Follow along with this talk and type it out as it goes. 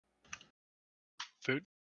Food.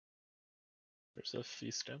 There's a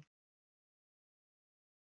feast down.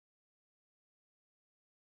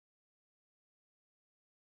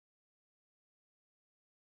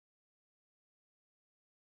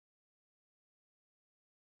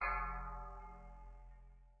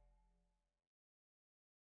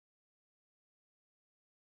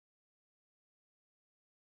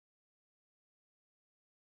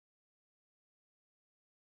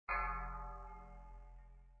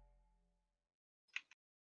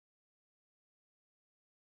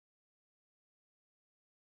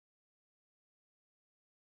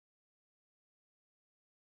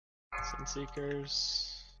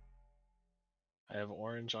 Sunseekers. I have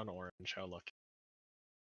orange on orange. How lucky.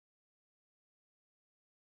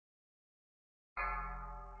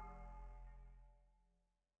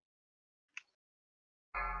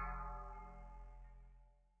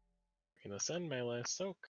 Gonna send melee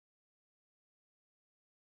soak.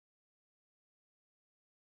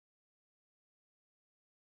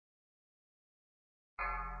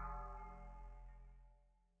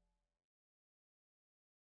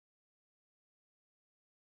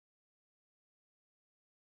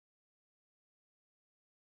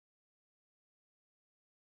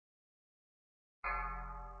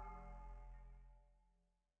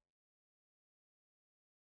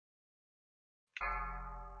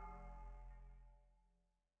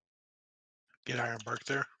 Get Ironbark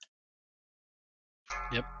there.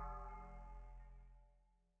 Yep.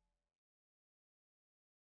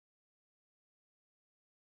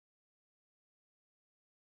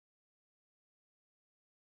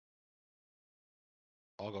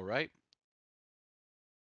 I'll go right.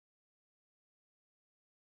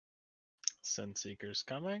 Sunseekers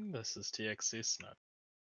coming. This is TXC Snug.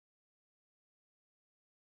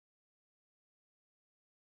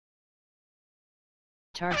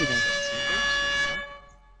 Targeting. Sunseekers.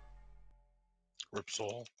 Rip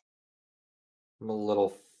Soul. I'm a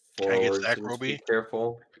little Can I get forward, stack, so just be Roby?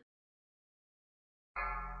 careful.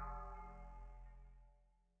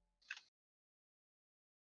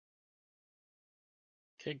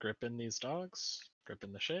 Okay, gripping these dogs.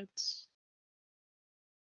 Gripping the shades.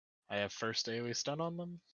 I have first AoE stun on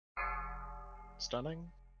them. Stunning.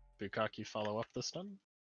 Bukaki follow up the stun.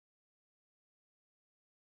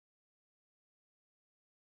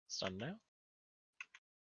 Stun now.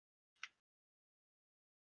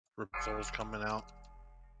 Rip Soul's coming out.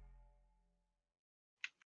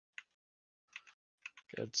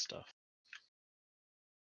 Good stuff.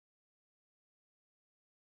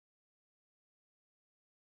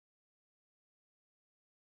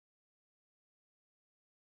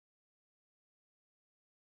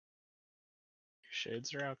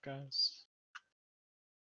 Shades are out, guys.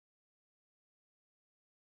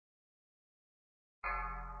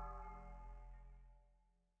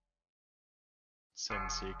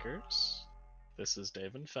 Sunseekers. This is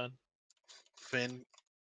Dave and Fen. Finn,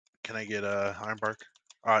 can I get Ironbark?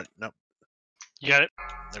 Nope. You got it.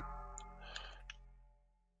 Nope.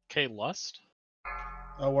 Okay, Lust.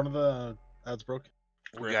 One of the ads broke.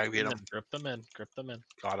 We gotta get him. Grip them in. Grip them in.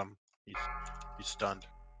 Got him. He's stunned.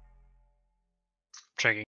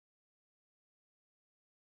 Checking.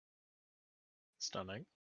 Stunning.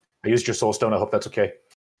 I used your soul stone. I hope that's okay.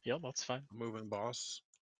 Yep, that's fine. Moving boss.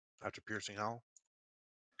 After piercing howl.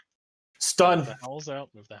 Stun. Move the howls out.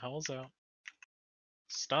 Move the howls out.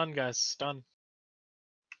 Stun, guys. Stun.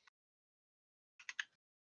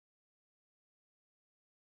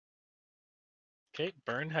 Okay,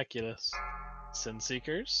 burn Heculus.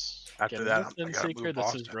 Sunseekers. After Get that, into I gotta Sunseeker. move This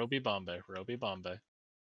boss. is Roby Bombay. Roby Bombay.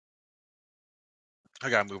 I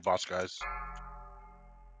gotta move boss, guys.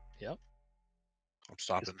 Yep. I'm His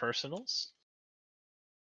stopping. personals.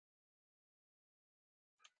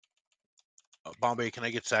 Bombay, can I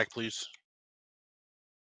get sack, please?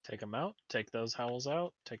 Take them out. Take those howls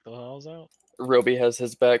out. Take the howls out. Roby has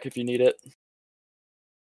his back if you need it.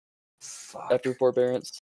 Fuck. After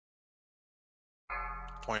forbearance.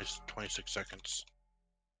 26 seconds.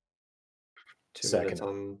 2 Second. minutes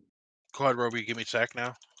on. Go ahead, Roby. Give me sack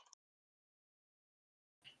now.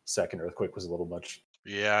 Second earthquake was a little much.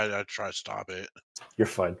 Yeah, I try to stop it. You're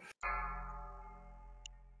fine.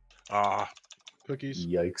 Cookies.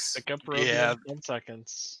 Yikes. Pick up Roby Yeah. in 10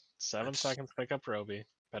 seconds. 7 seconds, pick up Roby.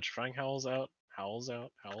 Petrifying howls out. Howls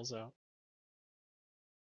out. Howls out.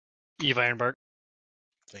 Eve Ironbark.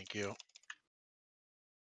 Thank you.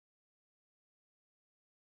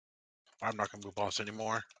 I'm not gonna move boss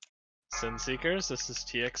anymore. Sunseekers. This is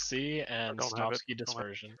TXC and don't have it. Stopskii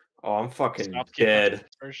Dispersion. Oh, I'm fucking Stopskii dead.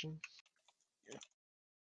 Dispersion.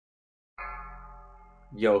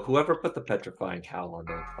 Yo, whoever put the petrifying howl on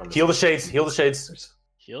the Heal the shades. Heal the shades.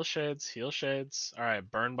 Heal shades, heal shades. Alright,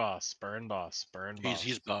 burn boss, burn boss, burn boss.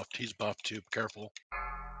 He's buffed. He's buffed too. Be careful.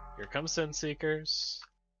 Here comes Sin Seekers.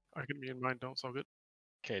 I can be in mine, don't soak it.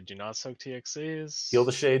 Okay, do not soak TXEs. Heal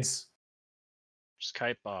the shades. Just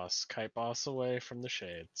kite boss away from the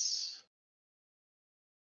shades.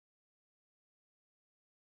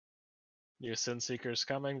 New Sin Seekers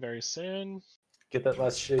coming very soon. Get that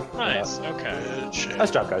last shade. Nice, okay. Good shit.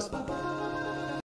 Nice job, guys.